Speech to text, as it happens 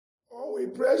We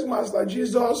praise Master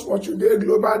Jesus for today,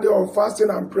 Global Day of Fasting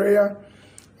and Prayer.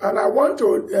 And I want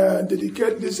to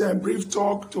dedicate this brief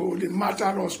talk to the matter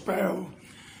of spell.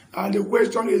 And the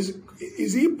question is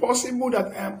it possible that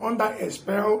I am under a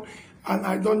spell and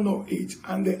I don't know it?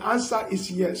 And the answer is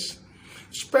yes.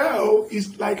 Spell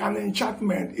is like an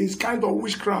enchantment. It's kind of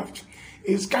witchcraft.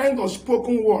 It's kind of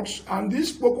spoken words. And this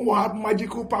spoken word have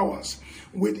magical powers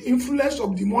with influence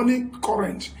of demonic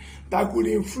current that could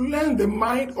influence the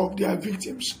mind of their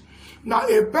victims. Now,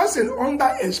 a person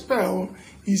under a spell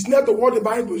is not what the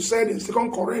Bible said in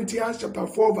 2 Corinthians chapter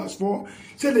 4, verse 4.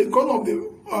 Say the God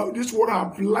of this world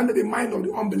have blinded the mind of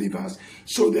the unbelievers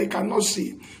so they cannot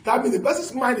see. That means the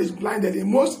person's mind is blinded.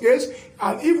 In most cases,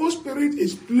 an evil spirit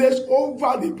is placed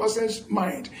over the person's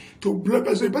mind to block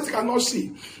so the person cannot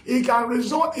see. It can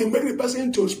result in making the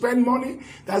person to spend money.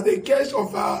 That's the case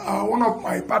of one of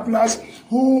my partners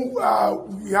who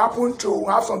we happened to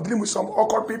have some dealing with some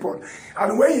occult people.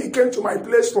 And when he came to my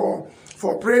place for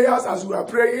prayers, as we were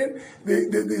praying,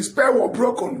 the spell was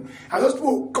broken. And those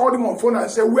people called him on phone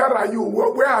and said, "Where are you?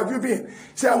 Where have you been?" He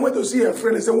said, "I went to see a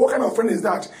friend." He said, "What kind of friend is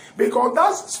that?" Because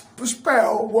that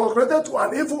spell was related to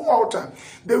an evil altar.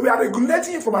 They were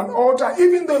regulating from an altar,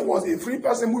 even though it was a free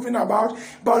person moving about,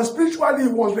 but spiritually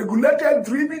it was regulated,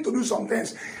 driven to do some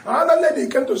things. Another lady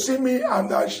came to see me,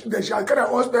 and she had carried her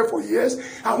own spell for years.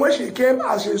 And when she came,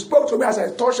 as she spoke to me, as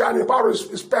I touched her, the power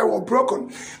of the spell was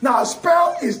broken. Now, a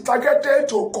spell is targeted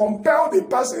to compel the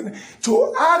person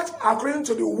to act according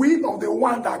to the will of the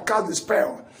one that cast the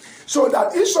spell. So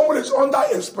that if someone is under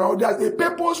a spell, there's a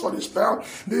purpose for the spell.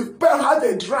 The spell has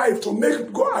a drive to make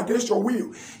it go against your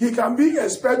will. It can be a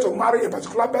spell to marry a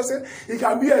particular person. It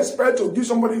can be a spell to give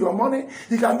somebody your money.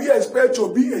 It can be a spell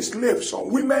to be a slave.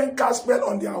 Some women cast spell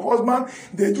on their husband.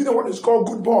 They do what is called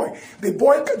good boy.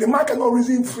 The man cannot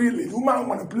reason freely. The woman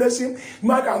manipulates him. The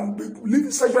man can live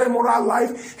a sexual immoral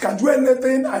life. He can do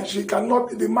anything, and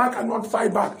the man cannot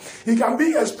fight back. It can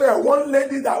be a spell. One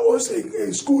lady that owns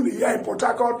a school here in Port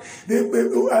Harcourt,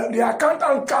 the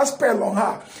accountant cast spell on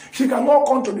her. She cannot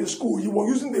come to the school. He was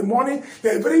using the money.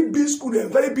 They're a very big school. They're a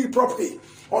very big property.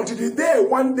 Until the day,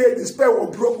 one day, the spell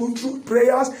was broken through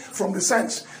prayers from the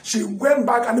saints. She went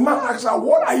back and the man asked her,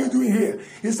 "What are you doing here?"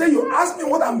 He said, "You asked me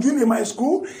what I'm doing in my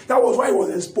school." That was why he was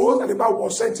exposed and the man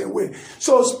was sent away.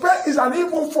 So spell is an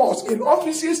evil force. In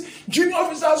offices, junior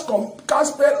officers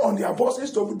cast spell on their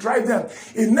bosses to drive them.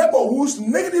 In neighborhoods,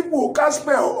 negative people cast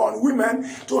spell on women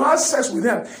to have sex with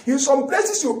them. In some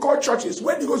places you call churches,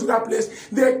 when you go to that place,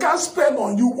 they cast spell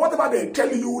on you. Whatever they tell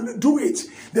you, you will do it.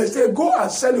 They say, "Go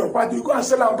and sell your party. You go and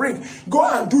sell and bring. Go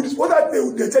and do this."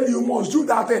 Whatever they tell you, you must do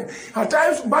that thing. At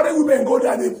times, married women go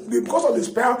there, because of the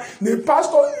spell, the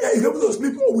pastor is able to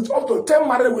sleep with up to 10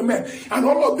 married women, and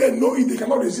all of them know it, they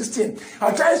cannot resist him.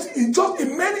 At times,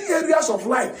 in many areas of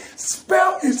life,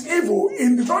 spell is evil.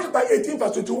 In Deuteronomy chapter 18,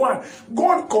 verse 21,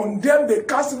 God condemned the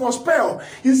casting of spell.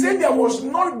 He said there must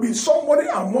not be somebody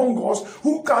among us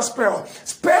who cast spell.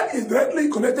 Spell is directly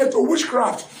connected to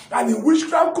witchcraft. And in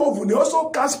witchcraft coven, they also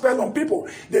cast spell on people.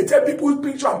 They take people's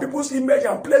picture and people's image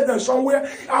and place them somewhere.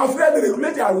 After they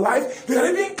regulate their life, they can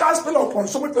even cast spell upon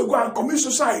somebody to go and commit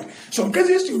suicide. Some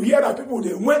cases you hear that people,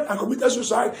 they went and committed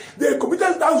suicide. They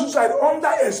committed that suicide under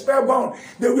a spell bound.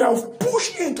 They were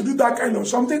pushed in to do that kind of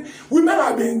something. Women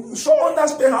have been so under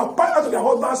spell, have packed out of their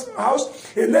husband's house.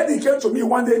 A lady came to me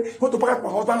one day, went to pack out my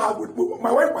husband's house.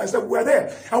 My wife and myself were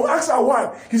there. I will ask her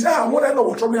why. He said her mother-in-law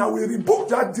was troubling her. We rebuked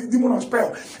that demon of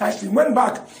spell. And she went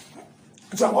back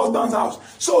to her husband's house.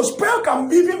 So spell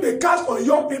can even be cast on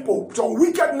young people. Some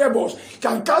wicked neighbors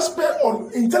can cast spell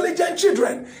on intelligent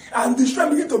children. And the children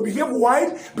begin to behave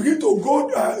wild, begin to go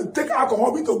take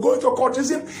alcohol, begin to go into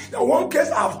cultism. Now, one case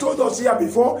I've told us here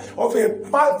before of a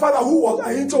father who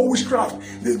was into witchcraft.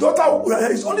 His daughter,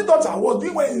 his only daughter, was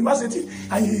doing well in university,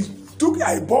 and he took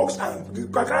a box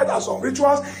and carried out some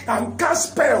rituals and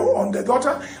cast spell on the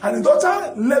daughter. And the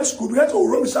daughter left school, began to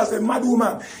roam as a mad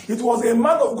woman. It was a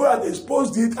man of God that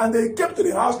exposed it, and they came to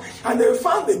the house and they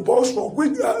found the box for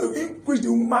which the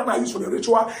man had used for the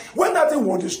ritual. When that thing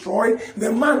was destroyed,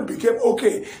 the man became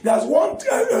okay. There's one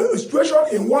situation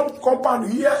in one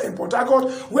compound here in Port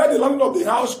Harcourt where the landlord of the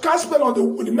house cast spell on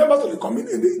the members of the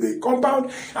compound,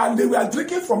 and they were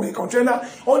drinking from a container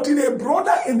until a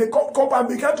brother in the compound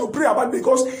began to pray about it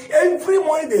because every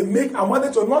money they make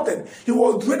amounted to nothing. He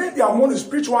was draining their money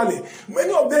spiritually.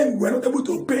 Many of them were not able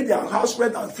to pay their house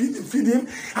rent and feed him.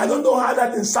 I don't know how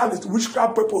that is service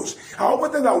witchcraft purpose. I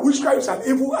often think that witchcraft is an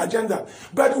evil agenda.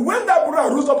 But when that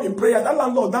brother rose up in prayer, that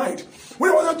landlord died. We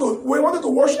wanted to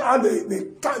wash out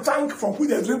the tank from which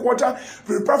they drink water,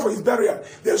 prepare for his burial.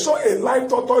 They saw a live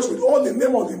tortoise with all the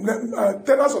name of the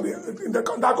tenants of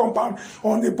that compound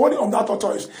on the body of that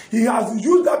tortoise. He has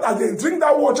used that as they drink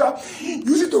that water,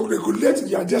 use it to regulate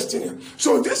their destiny.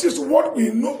 So this is what we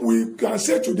know we can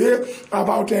say today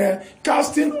about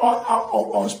casting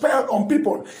on spell on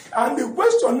people. And the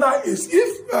question now is,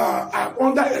 if I'm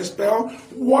under a spell,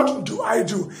 what do I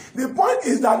do? The point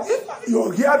is that if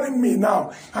you're hearing me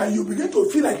now and you begin to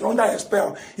feel like you're under a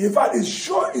spell, in fact, it's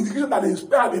sure indication that the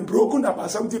spell has been broken about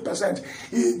 70%.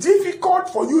 It's difficult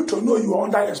for you to know you are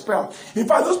under a spell. In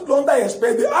fact, those people under a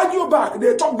spell, they argue back,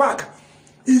 they talk back.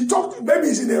 Maybe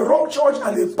he's in a wrong church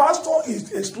and the pastor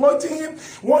is exploiting him.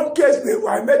 One case,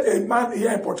 I met a man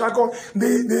here in Port Harcourt.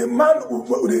 The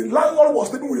landlord was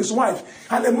sleeping with his wife,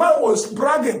 and the man was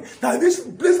bragging that this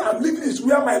place I'm living is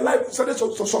where my life started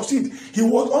to succeed. He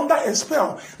was under a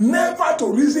spell, never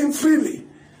to reason freely.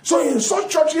 So in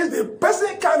such churches, the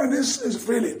person can reason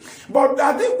freely. But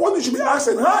I think what you should be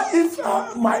asking, if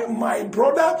my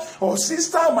brother or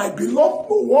sister, my beloved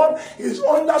one, is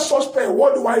under such spell,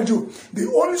 what do I do?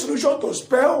 The only solution to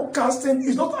spell casting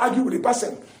is not to argue with the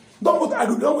person. Don't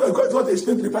argue, don't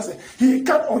explain to the person. He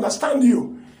can't understand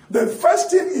you. The first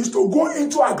thing is to go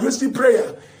into aggressive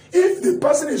prayer. If the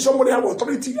person is somebody who has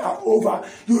authority over,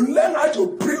 you learn how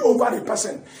to pray over the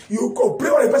person. You pray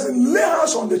over the person, lay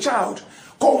hands on the child.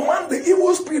 Command the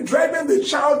evil spirit driving the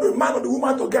child, the man or the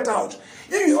woman to get out.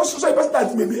 If you also say a person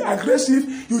that may be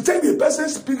aggressive, you take the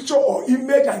person's picture or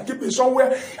image and keep it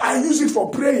somewhere and use it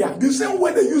for prayer. The same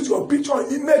way they use your picture or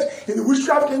image in the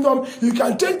witchcraft kingdom, you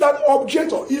can take that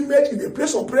object or image in the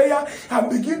place of prayer and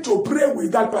begin to pray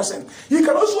with that person. You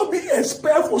can also be a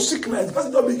spell for sickness. The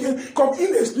person doesn't come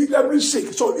inexplicably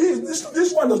sick. So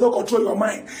this one does not control your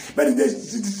mind. But if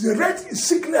there's direct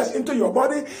sickness into your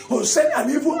body or send an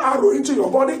evil arrow into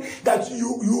your body that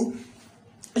you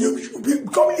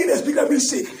become inexplicably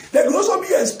sick. There can also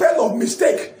be a spell of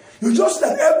mistake. You just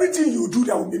that everything you do,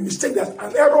 there will be mistake. There's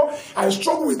an error. I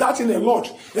struggle with that in a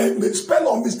lot. The spell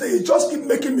of mistake, you just keep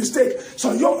making mistake.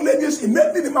 Some young ladies,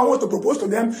 immediately the man wants to propose to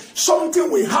them, something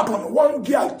will happen. One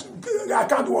girl, I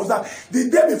can't was that the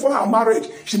day before her marriage,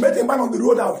 she met a man on the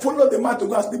road and followed the man to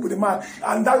go and sleep with the man.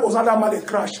 And that was how that marriage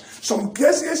crashed. Some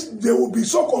cases, they will be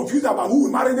so confused about who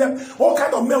will marry them. All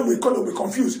kind of men will come to be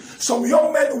confused. Some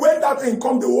young men, when that thing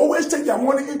comes, they will always take their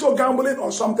money into gambling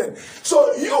or something.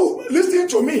 So you, listening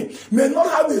to me, may not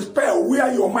have a spell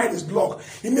where your mind is blocked.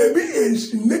 It may be a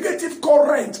negative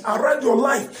current around your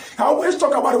life. I always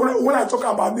talk about it when I talk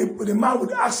about the man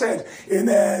with accent in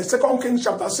 2 Kings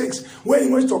chapter 6, when he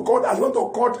went to court, as went to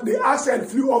court, the accent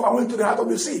flew off and went to the heart of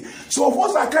the sea. So of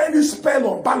us are carrying this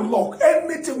spell of bad luck.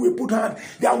 Anything we put hand,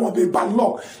 there will be bad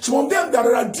luck. Some of them,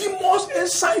 there are demons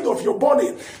inside of your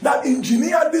body that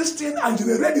engineer this thing and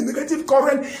generate the negative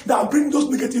current that bring those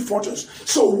negative fortunes.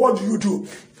 So what do?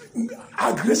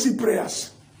 Aggressive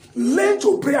prayers. Learn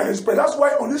to pray against prayer. That's why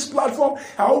on this platform,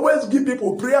 I always give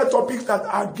people prayer topics that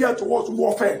are geared towards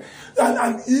warfare.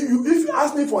 And if you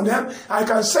ask me for them, I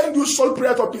can send you short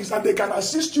prayer topics and they can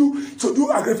assist you to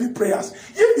do aggressive prayers.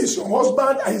 If it's your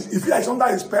husband and if he is under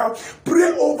his spell,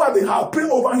 pray over the house, pray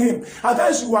over him. And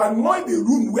as you anoint the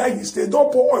room where he stays,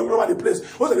 don't pour oil over the place.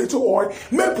 What's a little oil?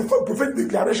 Make prophetic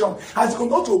declaration. As you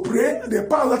continue to pray, the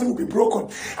power that will be broken.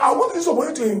 I want this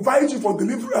opportunity to invite you for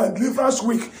Deliverance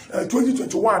Week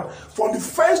 2021. From the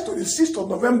 1st to the 6th of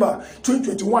November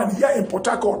 2021 here in Port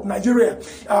Harcourt, Nigeria,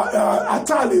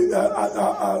 Atali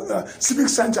Civic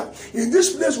Center. In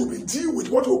this place, we will deal with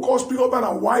what we call spirit husband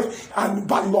and wife and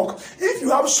bad luck. If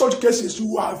you have such cases,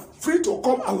 you are free to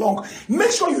come along.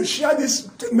 Make sure you share this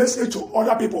message to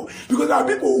other people, because there are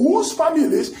people whose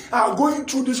families are going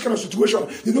through this kind of situation.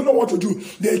 They don't know what to do.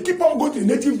 They keep on going to the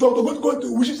native doctor, going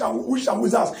to witches and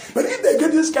wizards. But if they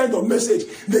get this kind of message,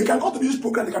 they can go to this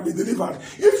program, they can be delivered.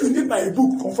 If you need my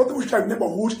book, Comfortable Witchcraft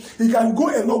Neighborhood, it can go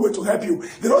a long way to help you.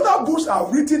 The other books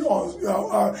are written on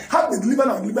how to be delivered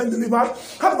and delivered,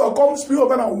 how to overcome spirit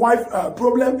husband and wife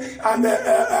problem, and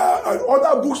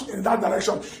other books in that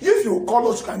direction. If you call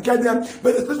us, you can get them.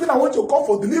 But especially I want you to come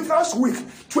for Deliverance Week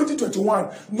 2021,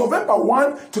 November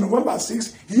 1 to November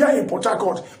 6, here in Port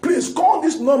Harcourt. Please call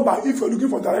this number if you're looking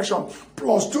for direction.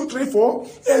 +234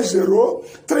 80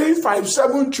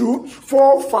 3572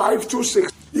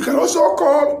 4526. You can also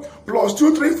call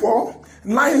 +234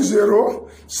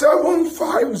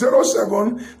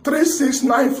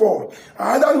 9075073694.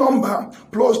 Another number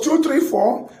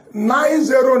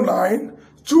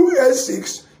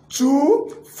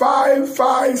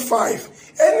 +234-909-286-2555.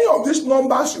 Any of these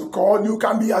numbers you call, you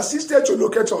can be assisted to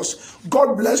locate us.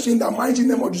 God bless you in the mighty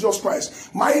name of Jesus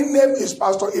Christ. My name is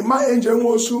Pastor Emma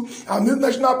Njenwosu. I'm the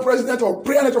National President of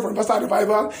Prayer Network for Universal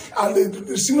Revival and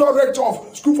the Senior Rector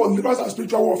of School for Deliverance and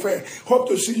Spiritual Warfare. Hope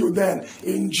to see you then.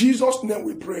 In Jesus' name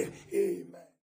we pray. Amen.